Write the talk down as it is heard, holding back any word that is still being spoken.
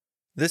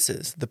This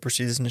is the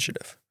Proceeds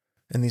Initiative,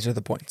 and these are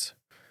the points.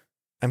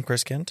 I'm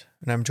Chris Kent,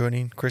 and I'm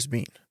joining Chris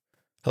Bean.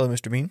 Hello,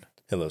 Mr. Bean.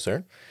 Hello,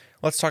 sir.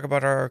 Let's talk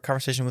about our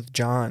conversation with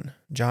John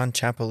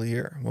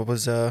Chapelier. What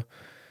was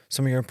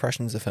some of your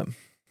impressions of him?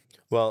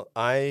 Well,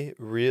 I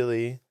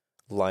really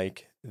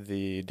like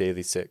the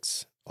Daily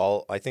Six.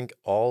 I think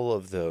all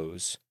of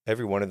those,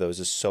 every one of those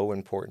is so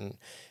important.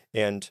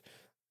 And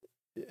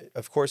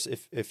of course,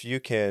 if you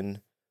can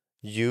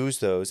use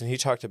those, and he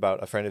talked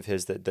about a friend of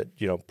his that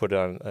put it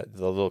on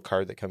the little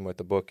card that come with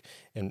the book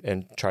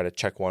and try to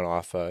check one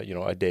off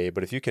a day.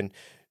 But if you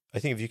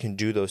can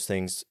do those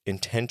things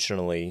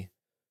intentionally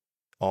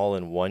all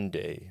in one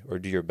day, or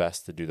do your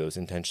best to do those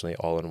intentionally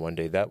all in one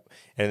day, and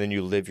then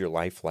you live your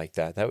life like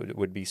that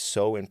would be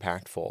so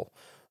impactful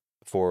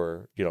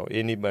for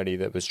anybody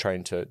that was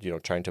trying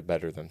to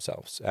better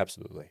themselves.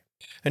 Absolutely.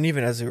 And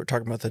even as we were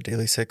talking about the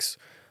Daily Six,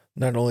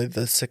 not only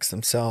the six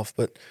themselves,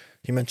 but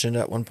he mentioned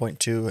at one point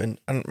too, and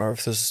I don't remember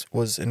if this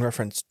was in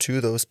reference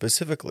to those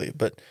specifically,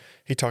 but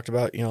he talked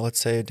about, let's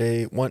say a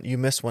day, you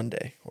miss one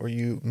day, or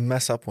you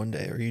mess up one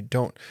day, or you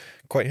don't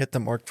quite hit the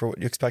mark for what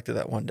you expected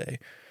that one day.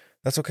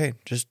 That's okay.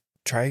 Just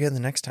try again the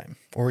next time.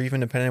 Or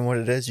even depending on what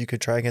it is, you could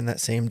try again that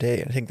same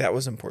day. And I think that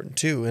was important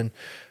too. And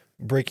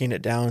breaking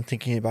it down and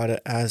thinking about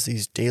it as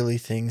these daily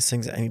things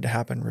that need to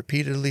happen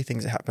repeatedly,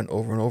 things that happen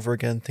over and over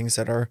again, things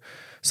that are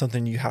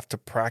something you have to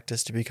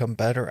practice to become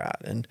better at.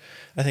 And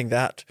I think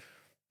that,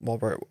 while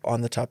we're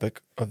on the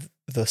topic of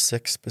the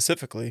six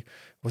specifically,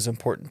 was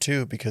important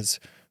too,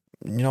 because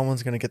no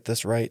one's going to get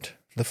this right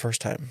the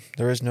first time.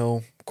 There is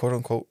no quote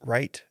unquote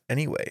right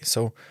anyway.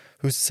 So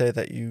who's to say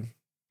that you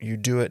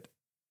do it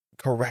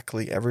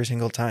correctly every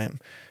single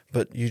time,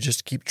 but you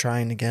just keep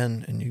trying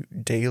again, and you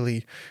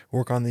daily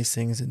work on these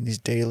things and these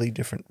daily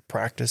different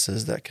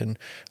practices that can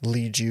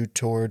lead you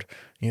toward,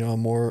 a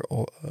more,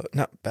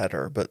 not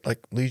better, but like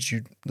lead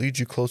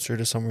you closer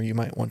to somewhere you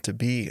might want to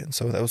be. And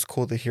so that was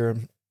cool to hear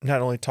him not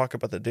only talk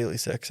about the Daily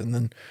Six and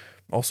then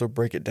also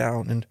break it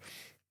down. And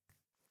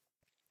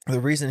the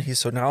reason he's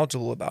so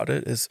knowledgeable about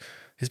it is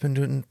he's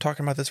been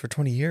talking about this for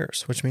 20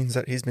 years, which means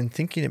that he's been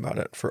thinking about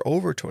it for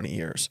over 20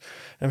 years.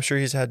 And I'm sure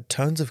he's had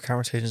tons of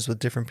conversations with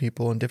different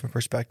people and different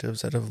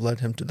perspectives that have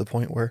led him to the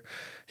point where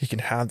he can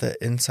have that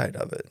insight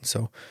of it.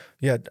 So,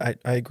 yeah, I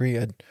agree.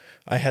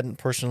 I hadn't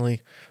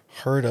personally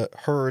heard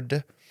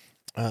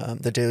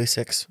the Daily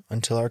Six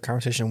until our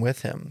conversation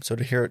with him. So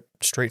to hear it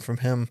straight from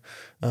him,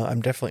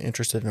 I'm definitely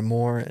interested in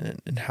more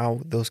and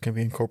how those can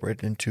be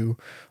incorporated into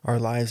our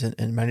lives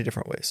in many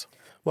different ways.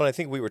 Well, I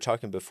think we were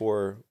talking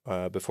before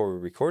we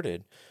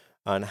recorded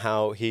on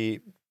how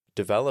he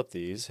developed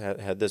these,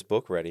 had this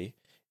book ready,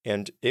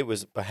 and it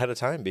was ahead of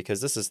time,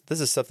 because this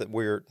is stuff that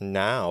we're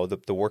now,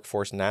 the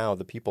workforce now,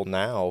 the people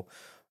now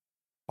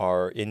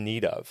are in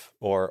need of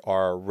or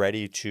are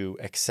ready to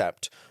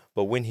accept.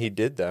 But when he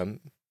did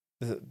them,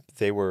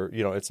 they were,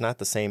 it's not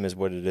the same as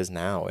what it is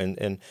now.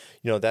 And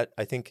that,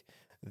 I think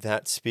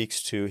that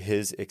speaks to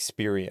his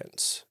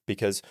experience,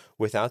 because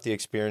without the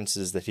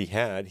experiences that he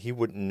had, he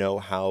wouldn't know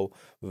how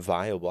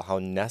viable, how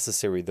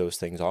necessary those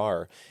things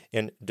are.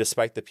 And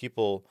despite the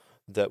people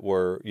that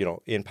were,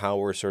 in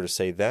power, sort of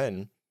say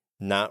then,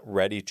 not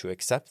ready to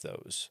accept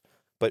those,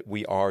 but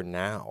we are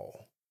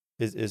now,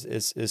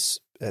 is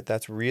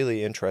that's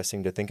really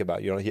interesting to think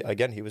about.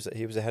 He was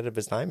ahead of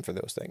his time for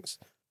those things.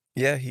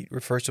 Yeah, he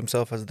refers to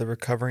himself as the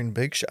recovering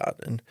big shot.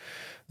 And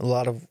a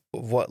lot of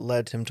what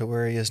led him to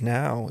where he is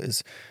now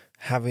is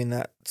having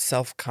that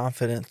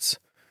self-confidence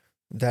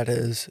that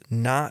is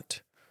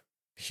not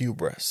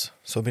hubris.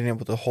 So being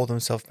able to hold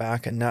himself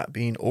back and not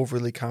being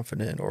overly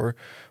confident or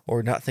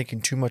not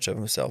thinking too much of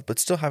himself, but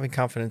still having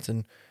confidence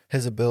in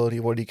his ability,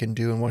 what he can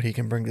do and what he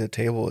can bring to the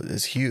table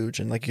is huge.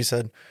 And like you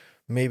said,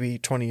 maybe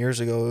 20 years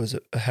ago it was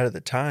ahead of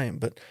the time,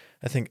 but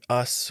I think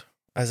us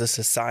as a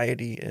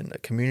society and a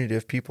community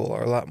of people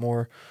are a lot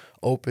more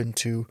open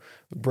to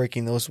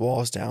breaking those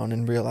walls down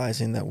and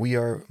realizing that we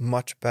are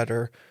much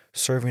better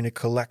serving a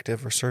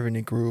collective or serving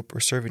a group or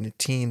serving a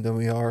team than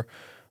we are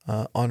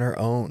on our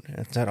own. And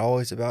it's not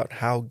always about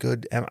how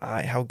good am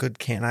I, how good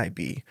can I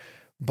be,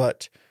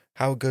 but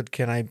how good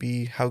can I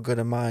be, how good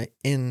am I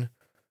in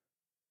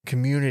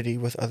community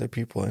with other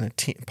people in a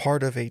team,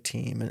 part of a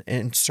team, and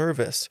in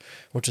service,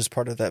 which is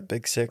part of that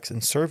big six,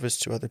 and service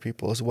to other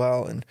people as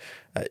well. And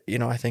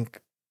I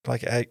think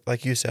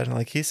like you said and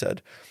like he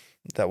said,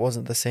 that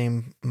wasn't the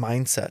same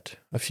mindset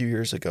a few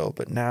years ago,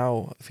 but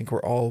now I think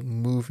we're all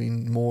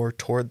moving more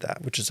toward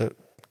that, which is a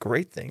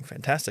great thing,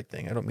 fantastic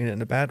thing. I don't mean it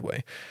in a bad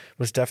way,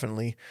 but it's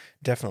definitely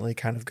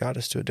kind of got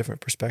us to a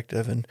different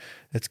perspective, and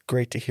it's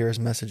great to hear his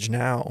message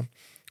now.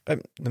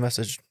 The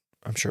message,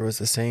 I'm sure, was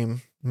the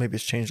same. Maybe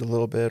it's changed a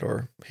little bit,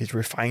 or he's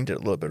refined it a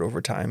little bit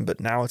over time, but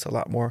now it's a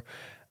lot more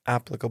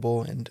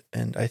applicable and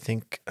I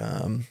think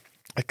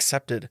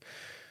accepted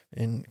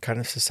in kind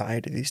of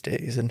society these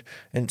days.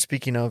 And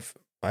speaking of,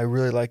 I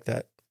really like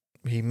that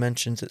he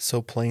mentions it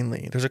so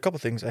plainly. There's a couple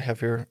things I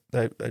have here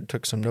that I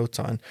took some notes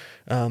on.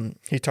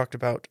 He talked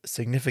about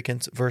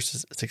significance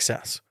versus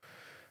success.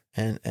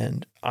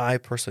 And I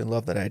personally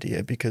love that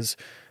idea because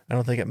I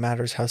don't think it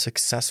matters how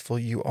successful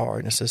you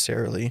are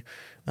necessarily.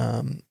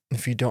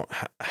 If you don't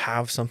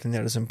have something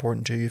that is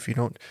important to you, if you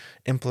don't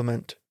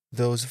implement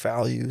those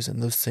values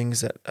and those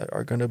things that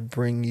are going to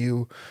bring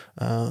you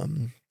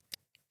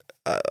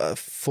a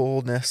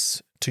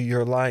fullness to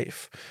your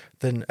life,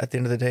 then at the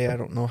end of the day, I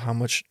don't know how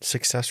much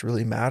success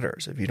really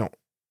matters if you don't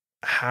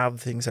have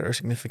things that are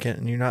significant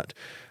and you're not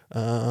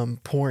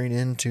pouring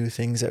into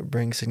things that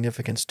bring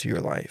significance to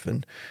your life.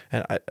 And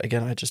I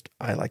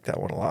like that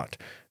one a lot.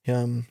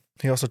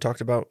 He also talked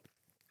about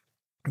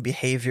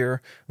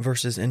behavior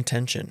versus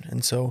intention.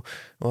 And so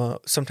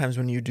sometimes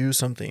when you do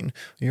something,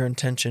 your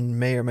intention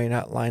may or may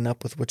not line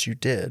up with what you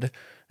did.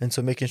 And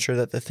so making sure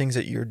that the things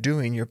that you're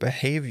doing, your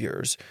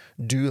behaviors,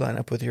 do line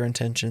up with your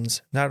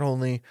intentions, not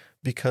only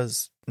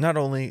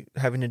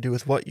having to do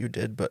with what you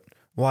did, but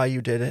why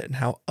you did it and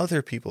how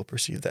other people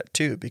perceive that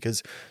too.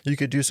 Because you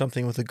could do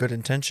something with a good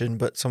intention,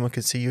 but someone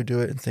could see you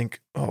do it and think,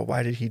 oh,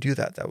 why did he do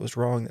that? That was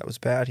wrong. That was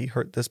bad. He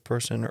hurt this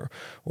person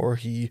or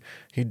he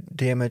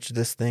damaged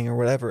this thing or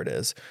whatever it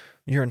is.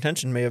 Your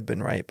intention may have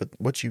been right, but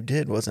what you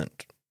did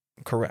wasn't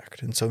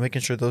correct. And so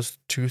making sure those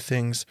two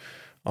things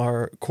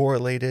are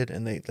correlated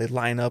and they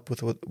line up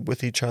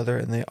with each other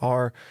and they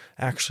are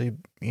actually,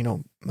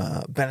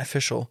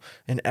 beneficial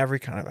in every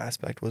kind of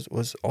aspect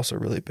was also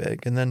really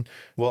big. And then,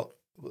 well,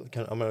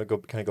 I'm going to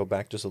kind of go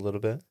back just a little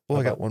bit.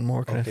 Well, I got one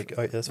more. Okay,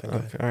 that's fine.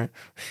 Okay, all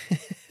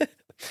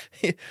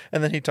right.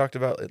 And then he talked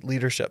about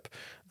leadership.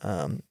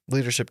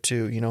 Leadership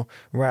too,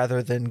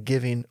 rather than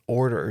giving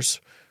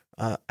orders,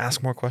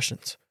 ask more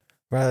questions.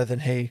 Rather than,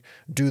 hey,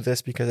 do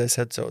this because I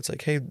said so. It's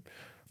like, hey,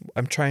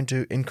 I'm trying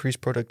to increase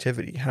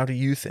productivity. How do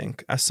you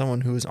think, as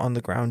someone who is on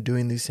the ground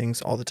doing these things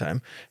all the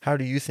time, how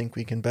do you think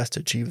we can best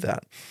achieve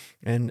that?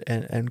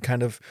 And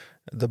kind of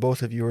the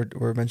both of you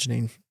were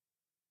mentioning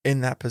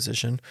in that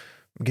position,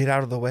 get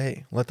out of the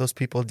way, let those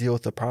people deal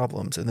with the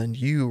problems, and then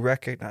you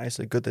recognize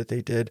the good that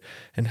they did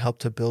and help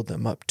to build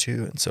them up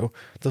too. And so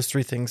those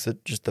three things,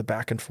 that just the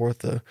back and forth,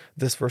 the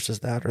this versus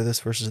that or this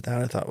versus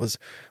that, I thought was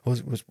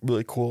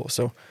really cool.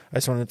 So I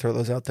just wanted to throw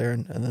those out there,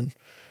 and then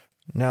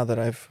now that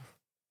I've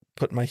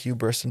put my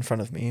hubris in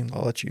front of me,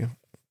 I'll let you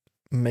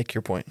make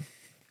your point.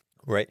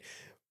 Right.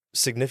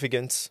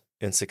 Significance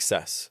and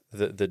success,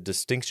 the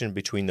distinction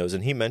between those.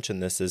 And he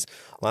mentioned this is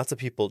lots of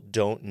people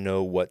don't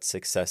know what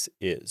success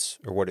is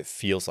or what it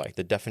feels like.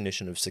 The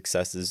definition of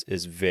success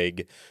is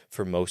vague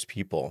for most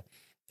people.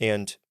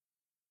 And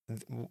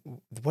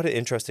what an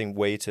interesting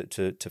way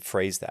to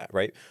phrase that,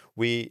 right?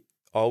 We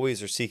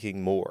always are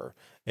seeking more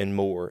and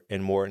more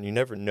and more, and you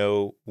never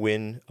know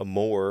when a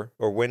more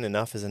or when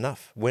enough is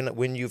enough.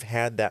 When you've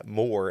had that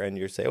more and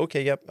you say,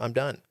 okay, yep, I'm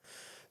done.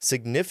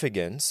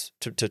 Significance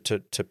to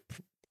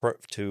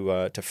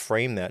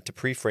frame that, to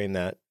pre-frame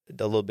that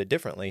a little bit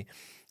differently,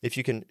 if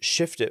you can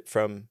shift it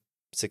from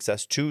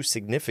success to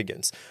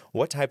significance,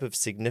 what type of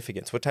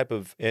significance, what type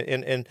of,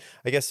 and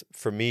I guess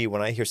for me,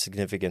 when I hear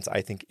significance,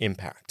 I think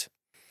impact.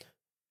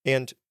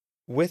 And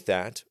with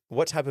that,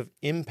 what type of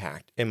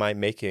impact am I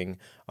making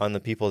on the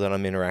people that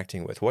I'm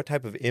interacting with? What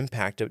type of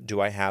impact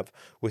do I have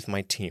with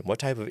my team? What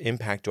type of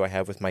impact do I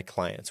have with my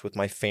clients, with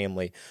my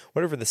family,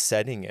 whatever the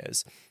setting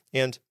is?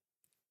 And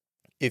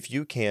if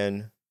you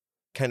can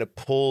kind of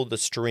pull the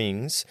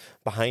strings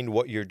behind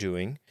what you're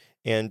doing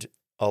and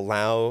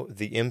allow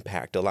the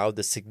impact, allow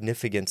the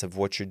significance of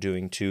what you're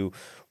doing to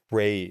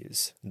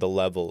raise the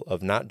level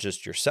of not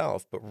just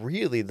yourself, but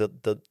really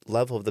the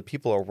level of the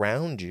people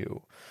around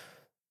you,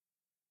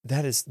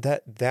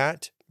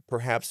 that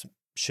perhaps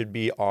should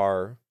be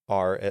our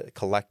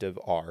collective,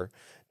 our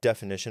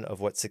definition of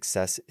what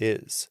success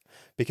is.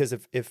 Because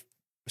if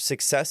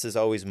success is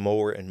always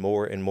more and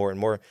more and more and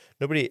more,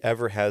 nobody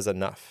ever has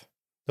enough.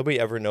 Nobody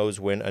ever knows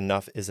when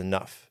enough is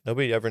enough.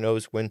 Nobody ever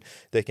knows when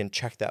they can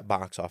check that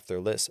box off their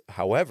list.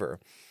 However,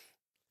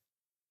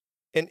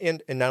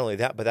 and not only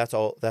that, but that's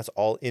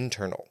all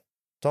internal.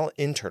 It's all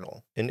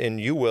internal.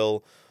 And you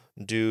will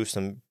do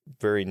some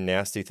very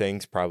nasty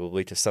things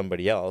probably to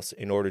somebody else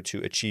in order to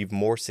achieve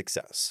more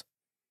success,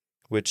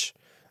 which,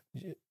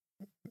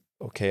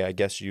 okay, I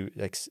guess you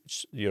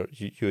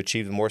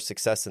achieved more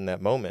success in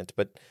that moment,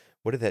 but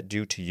what did that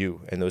do to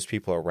you and those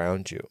people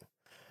around you?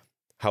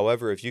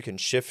 However, if you can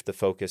shift the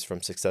focus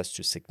from success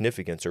to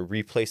significance, or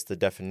replace the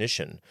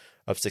definition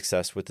of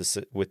success with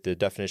the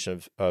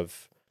definition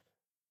of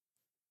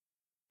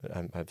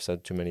I've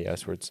said too many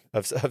S words,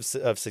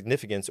 of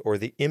significance, or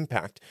the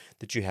impact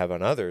that you have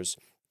on others,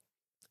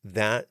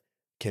 that's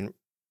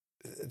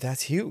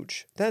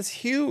huge. That's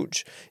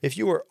huge. If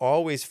you are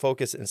always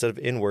focused instead of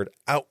inward,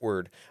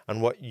 outward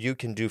on what you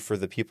can do for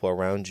the people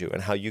around you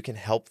and how you can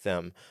help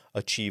them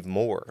achieve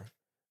more,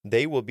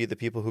 they will be the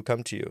people who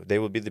come to you. They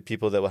will be the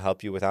people that will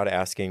help you without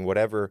asking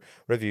whatever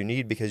you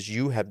need, because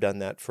you have done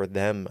that for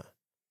them.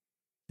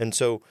 And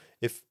so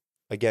if,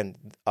 again,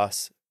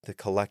 the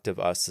collective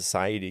us,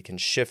 society, can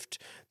shift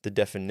the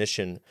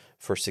definition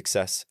for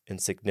success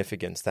and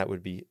significance, that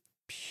would be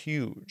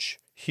huge,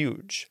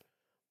 huge.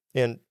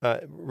 And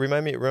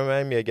remind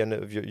me again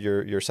of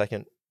your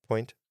second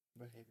point.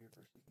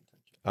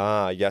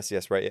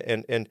 Yes, right.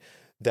 And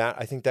that,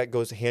 I think that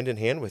goes hand in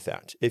hand with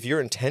that. If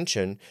your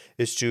intention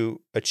is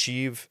to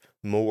achieve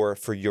more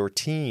for your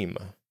team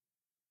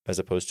as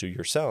opposed to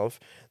yourself,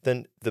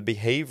 then the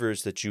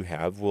behaviors that you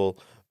have will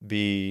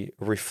be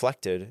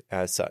reflected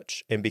as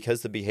such. And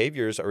because the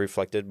behaviors are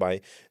reflected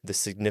by the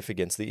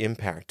significance, the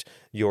impact,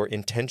 your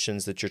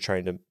intentions that you're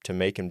trying to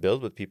make and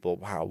build with people,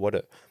 wow, what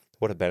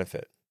a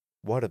benefit.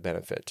 What a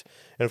benefit.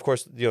 And of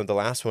course, the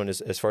last one is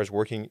as far as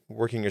working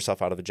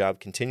yourself out of a job,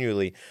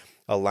 continually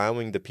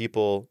allowing the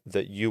people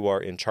that you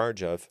are in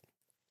charge of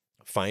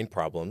find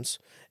problems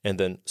and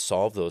then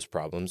solve those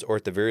problems, or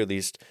at the very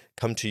least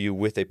come to you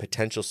with a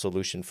potential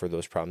solution for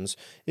those problems,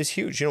 is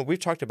huge. We've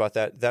talked about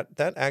that.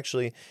 That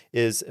actually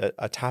is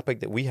a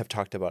topic that we have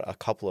talked about a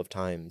couple of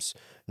times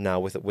now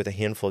with a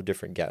handful of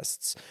different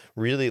guests.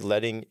 Really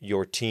letting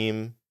your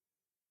team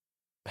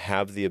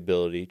have the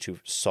ability to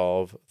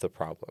solve the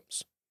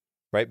problems,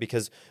 right?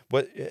 Because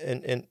what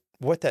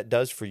that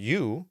does for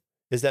you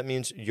is that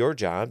means your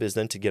job is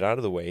then to get out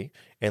of the way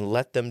and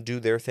let them do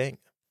their thing.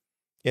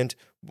 And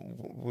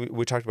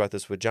we talked about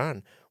this with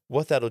John.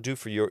 What that'll do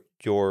for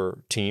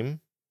your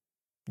team,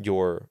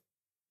 your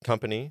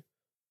company,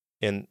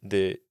 and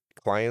the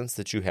clients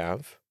that you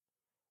have,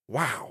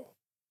 wow.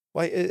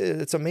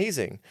 It's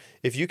amazing.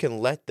 If you can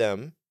let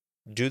them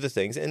do the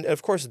things. And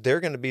of course,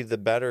 they're going to be the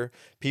better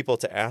people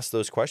to ask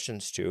those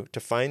questions to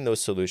find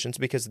those solutions,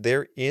 because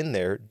they're in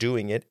there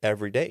doing it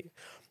every day.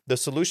 The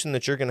solution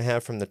that you're going to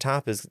have from the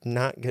top is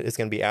going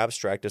to be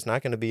abstract. It's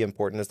not going to be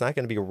important. It's not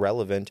going to be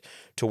relevant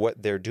to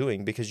what they're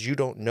doing, because you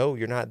don't know,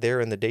 you're not there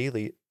in the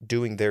daily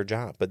doing their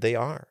job, but they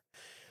are.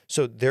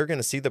 So they're going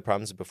to see the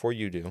problems before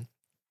you do.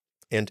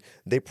 And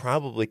they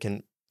probably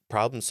can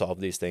problem solve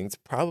these things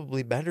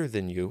probably better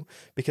than you,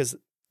 because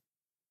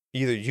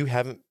either you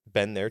haven't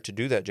been there to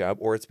do that job,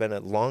 or it's been a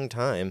long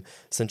time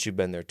since you've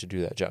been there to do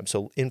that job.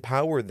 So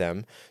empower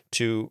them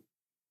to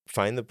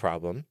find the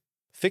problem,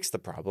 fix the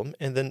problem,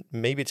 and then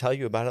maybe tell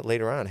you about it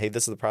later on. Hey,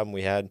 this is the problem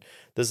we had.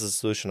 This is the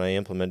solution I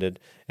implemented.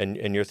 And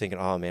you're thinking,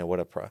 oh man, what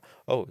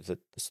the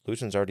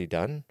solution's already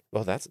done?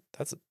 Well, that's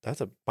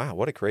a wow,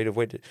 what a creative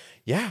way to,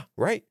 yeah,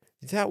 right.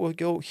 That will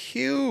go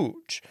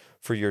huge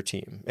for your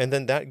team. And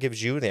then that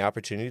gives you the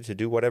opportunity to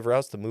do whatever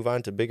else, to move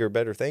on to bigger,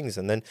 better things.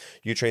 And then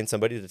you train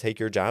somebody to take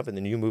your job, and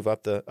then you move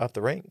up the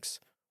ranks.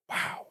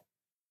 Wow.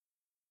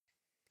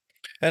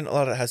 And a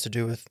lot of it has to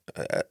do with,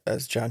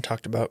 as John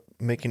talked about,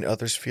 making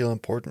others feel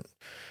important.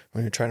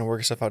 When you're trying to work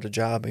yourself out a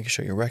job, making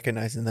sure you're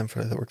recognizing them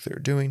for the work they're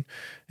doing,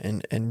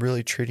 and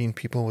really treating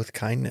people with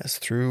kindness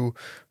through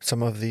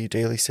some of the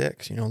daily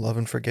six, love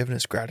and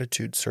forgiveness,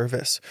 gratitude,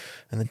 service,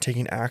 and then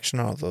taking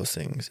action on all those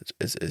things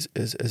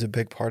is a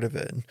big part of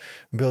it. And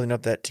building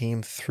up that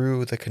team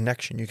through the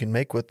connection you can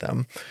make with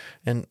them.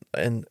 And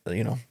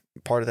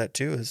part of that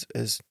too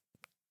is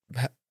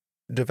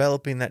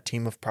developing that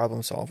team of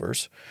problem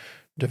solvers,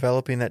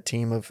 developing that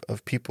team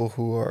of people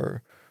who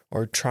are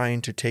trying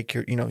to take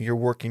you're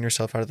working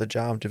yourself out of the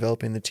job,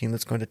 developing the team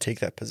that's going to take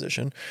that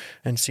position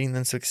and seeing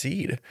them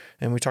succeed.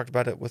 And we talked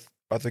about it with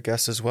other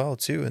guests as well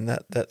too. And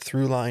that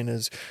through line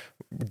is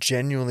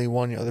genuinely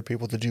wanting other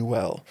people to do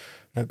well.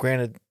 Now,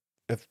 granted,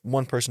 if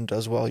one person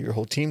does well, your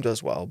whole team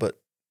does well, but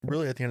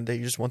really at the end of the day,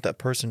 you just want that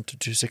person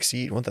to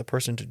succeed, want that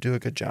person to do a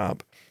good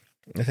job.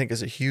 I think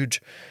is a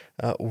huge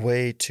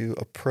way to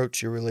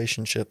approach your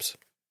relationships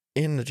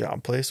in the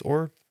job place,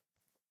 or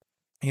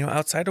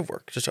outside of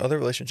work, just other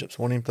relationships,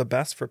 wanting the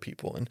best for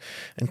people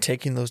and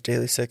taking those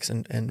daily six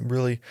and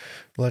really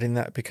letting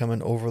that become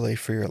an overlay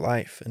for your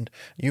life. And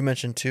you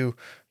mentioned too,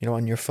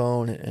 on your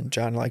phone, and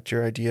John liked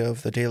your idea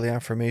of the daily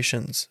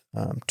affirmations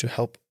to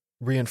help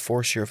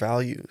reinforce your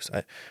values.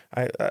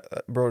 I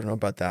wrote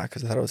about that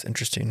because I thought it was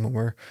interesting when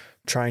we're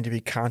trying to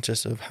be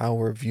conscious of how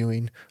we're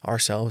viewing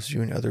ourselves,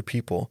 viewing other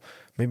people,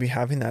 maybe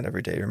having that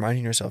every day,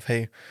 reminding yourself,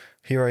 hey,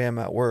 here I am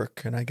at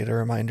work, and I get a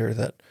reminder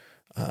that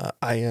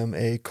I am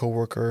a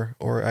coworker,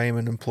 or I am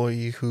an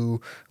employee who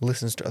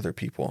listens to other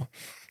people.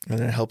 And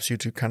then it helps you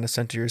to kind of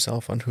center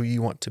yourself on who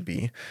you want to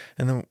be.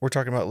 And then we're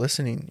talking about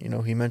listening.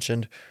 He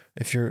mentioned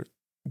if you're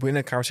in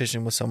a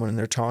conversation with someone and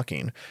they're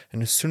talking,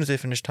 and as soon as they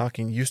finish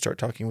talking, you start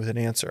talking with an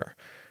answer.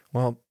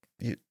 Well,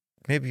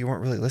 maybe you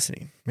weren't really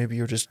listening. Maybe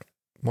you're just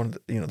one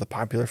of the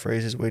popular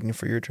phrases, waiting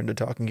for your turn to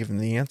talk and give them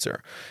the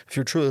answer. If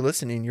you're truly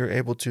listening, you're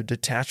able to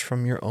detach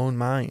from your own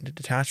mind,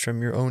 detach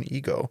from your own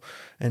ego,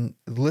 and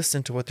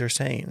listen to what they're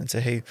saying and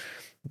say, hey,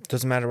 it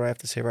doesn't matter what I have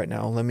to say right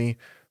now. Let me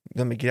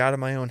get out of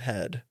my own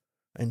head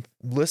and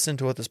listen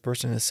to what this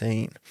person is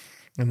saying.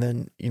 And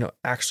then,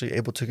 actually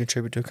able to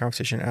contribute to a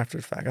conversation after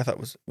the fact. I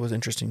thought was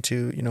interesting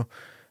too.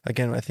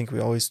 Again, I think we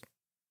always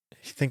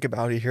think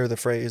about, you hear the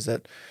phrase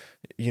that,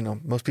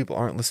 most people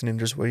aren't listening,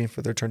 just waiting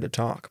for their turn to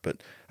talk.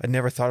 But I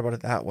never thought about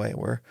it that way,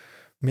 where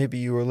maybe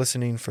you were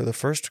listening for the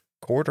first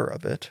quarter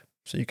of it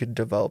so you could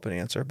develop an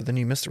answer, but then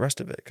you missed the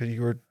rest of it because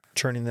you were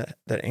turning that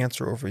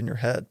answer over in your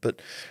head. But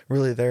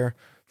really there,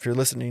 if you're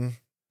listening,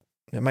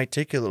 it might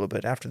take you a little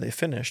bit after they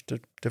finish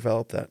to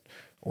develop that,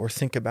 or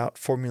think about,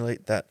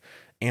 formulate that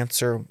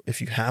answer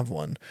if you have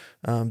one,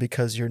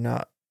 because you're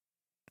not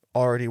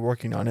already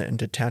working on it and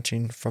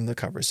detaching from the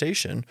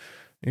conversation.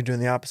 You're doing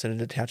the opposite of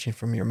detaching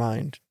from your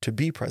mind to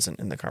be present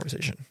in the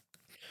conversation.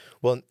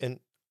 Well, and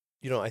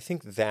I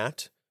think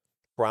that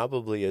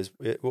probably is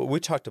we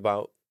talked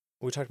about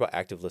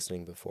active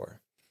listening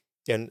before.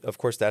 And of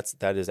course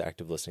that is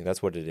active listening.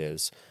 That's what it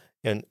is.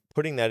 And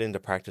putting that into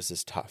practice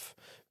is tough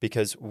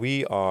because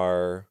we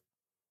are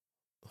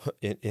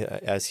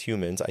as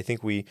humans, I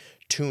think we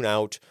tune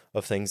out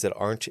of things that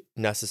aren't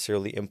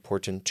necessarily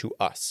important to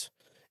us.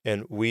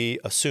 And we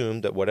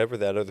assume that whatever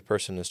that other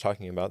person is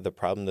talking about, the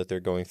problem that they're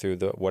going through,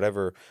 the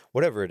whatever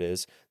it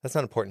is, that's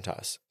not important to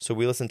us. So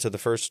we listen to the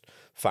first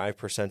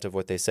 5% of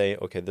what they say.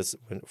 Okay,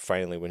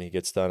 when he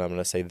gets done, I'm going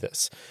to say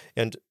this.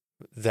 And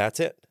that's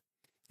it.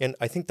 And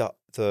I think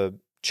the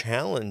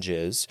challenge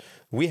is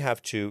we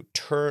have to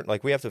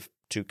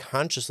to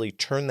consciously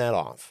turn that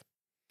off.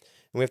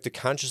 And we have to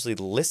consciously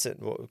listen.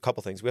 Well, a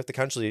couple things. We have to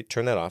consciously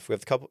turn that off. We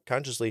have to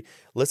consciously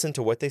listen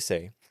to what they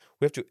say.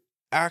 We have to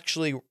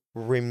actually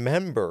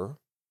remember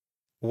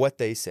what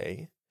they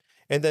say,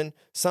 and then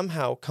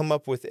somehow come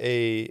up with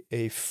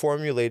a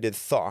formulated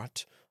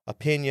thought,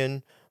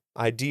 opinion,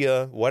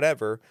 idea,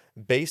 whatever,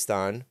 based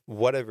on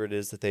whatever it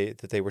is that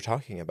they were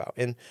talking about.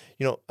 And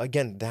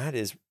again, that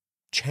is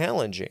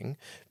challenging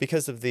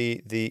because of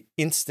the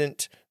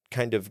instant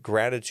kind of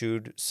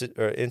gratitude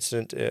or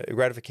instant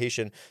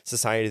gratification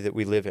society that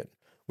we live in.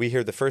 We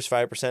hear the first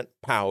 5%,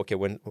 pow, okay,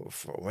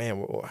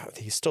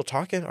 he's still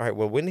talking? All right,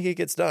 well, when he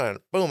gets done,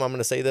 boom, I'm going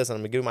to say this and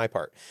I'm going to do my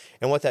part.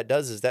 And what that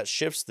does is that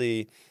shifts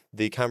the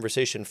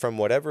conversation from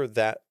whatever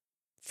that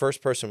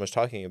first person was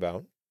talking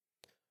about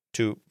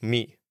to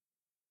me.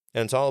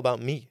 And it's all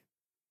about me.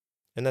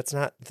 And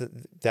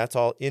that's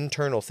all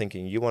internal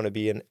thinking. You want to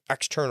be an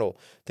external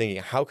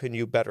thinking. How can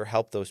you better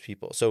help those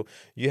people? So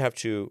you have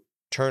to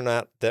turn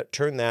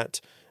that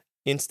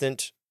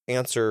instant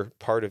answer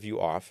part of you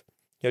off.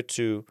 You have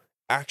to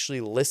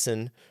actually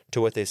listen to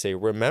what they say,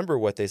 remember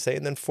what they say,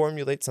 and then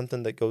formulate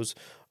something that goes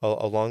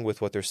along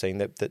with what they're saying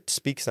that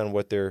speaks on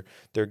what they're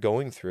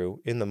going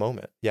through in the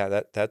moment.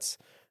 Yeah, that's.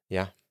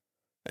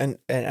 And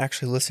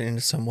actually listening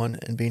to someone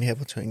and being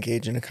able to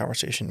engage in a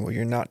conversation where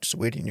you're not just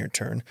waiting your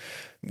turn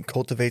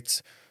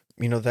cultivates,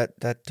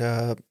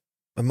 that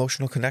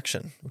emotional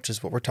connection, which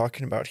is what we're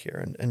talking about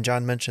here. And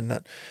John mentioned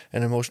that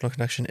an emotional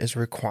connection is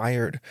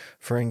required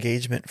for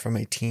engagement from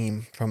a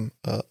team, from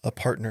a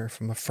partner,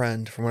 from a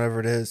friend, from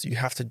whatever it is. You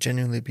have to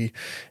genuinely be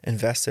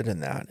invested in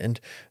that. And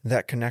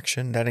that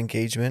connection, that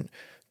engagement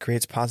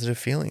creates positive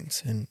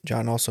feelings. And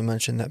John also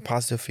mentioned that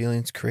positive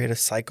feelings create a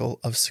cycle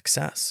of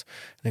success.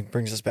 And it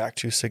brings us back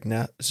to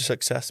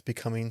success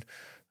becoming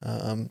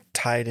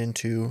tied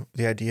into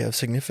the idea of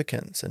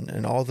significance,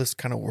 and all this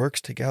kind of works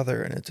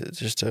together. And it's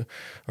just a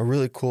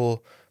really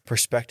cool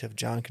perspective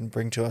John can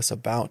bring to us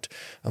about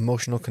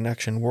emotional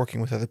connection,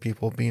 working with other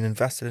people, being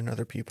invested in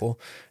other people,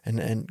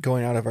 and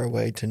going out of our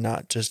way to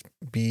not just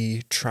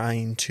be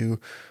trying to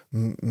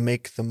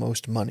make the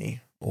most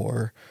money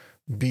or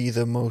be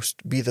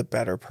the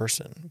better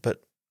person.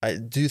 But I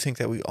do think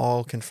that we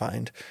all can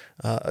find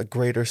a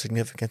greater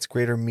significance,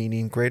 greater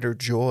meaning, greater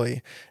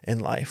joy in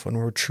life when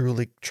we're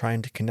truly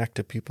trying to connect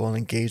to people and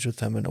engage with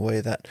them in a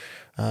way that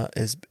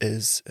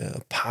is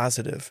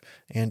positive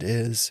and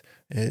is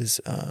there's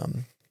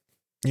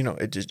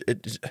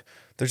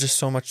just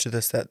so much to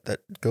this that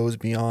goes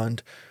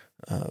beyond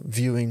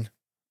viewing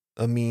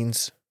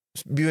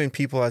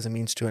people as a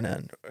means to an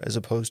end, as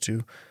opposed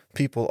to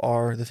people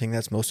are the thing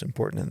that's most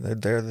important,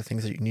 and they're the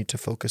things that you need to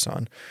focus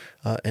on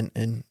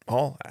in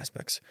all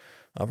aspects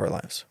of our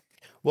lives.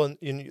 Well,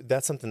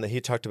 that's something that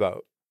he talked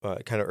about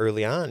kind of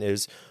early on,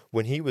 is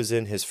when he was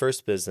in his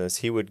first business,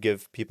 he would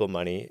give people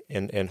money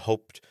and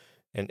hoped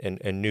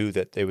and knew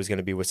that it was going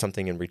to be with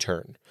something in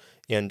return.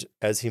 And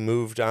as he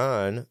moved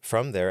on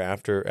from there,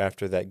 after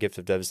that gift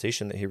of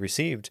devastation that he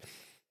received,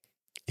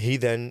 he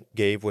then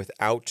gave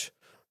without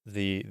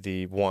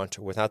the want,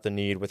 without the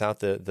need,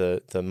 without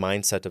the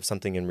mindset of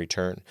something in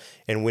return.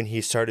 And when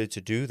he started to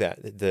do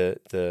that,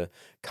 the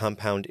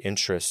compound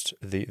interest,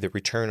 the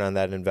return on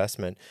that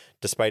investment,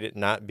 despite it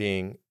not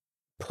being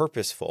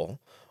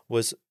purposeful,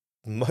 was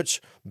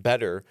much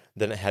better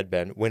than it had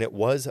been when it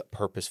was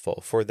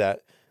purposeful for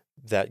that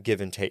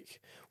give and take,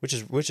 which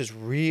is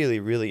really,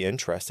 really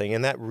interesting.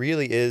 And that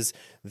really is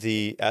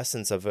the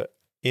essence of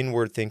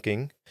inward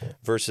thinking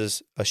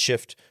versus a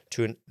shift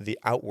to the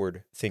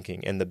outward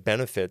thinking and the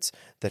benefits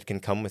that can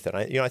come with it.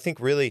 I think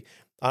really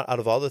out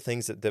of all the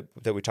things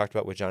that we talked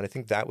about with John, I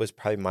think that was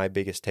probably my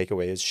biggest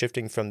takeaway, is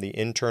shifting from the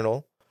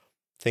internal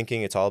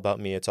thinking, it's all about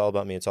me, it's all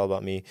about me, it's all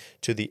about me,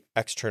 to the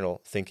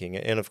external thinking.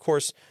 And of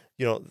course,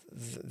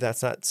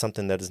 that's not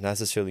something that is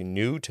necessarily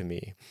new to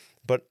me,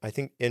 but I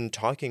think in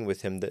talking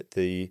with him, that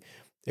the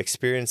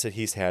experience that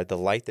he's had, the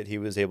light that he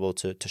was able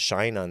to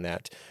shine on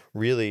that,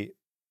 really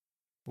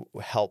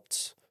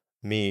helped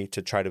me to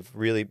try to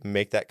really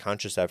make that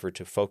conscious effort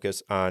to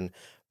focus on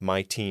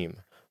my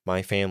team,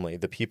 my family,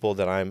 the people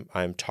that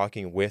I'm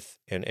talking with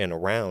and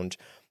around,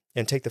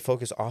 and take the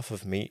focus off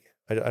of me.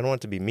 I don't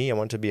want it to be me. I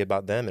want it to be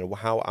about them and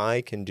how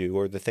I can do,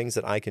 or the things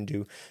that I can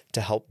do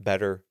to help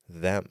better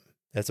them.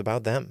 It's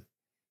about them.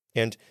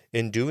 And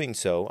in doing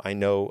so, I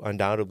know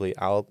undoubtedly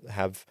I'll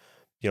have,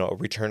 a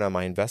return on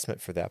my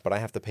investment for that, but I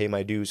have to pay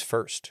my dues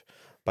first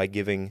by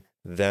giving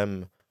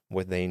them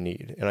what they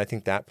need. And I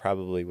think that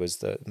probably was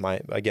that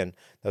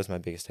was my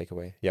biggest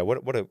takeaway. Yeah.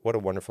 What a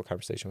wonderful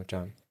conversation with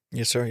John.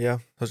 Yes, sir. Yeah.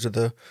 Those are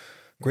the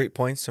great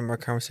points from our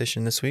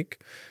conversation this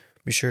week.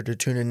 Be sure to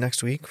tune in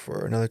next week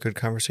for another good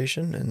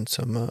conversation and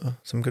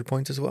some good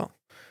points as well.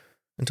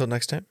 Until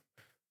next time,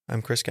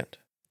 I'm Chris Kent.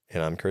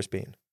 And I'm Chris Bean.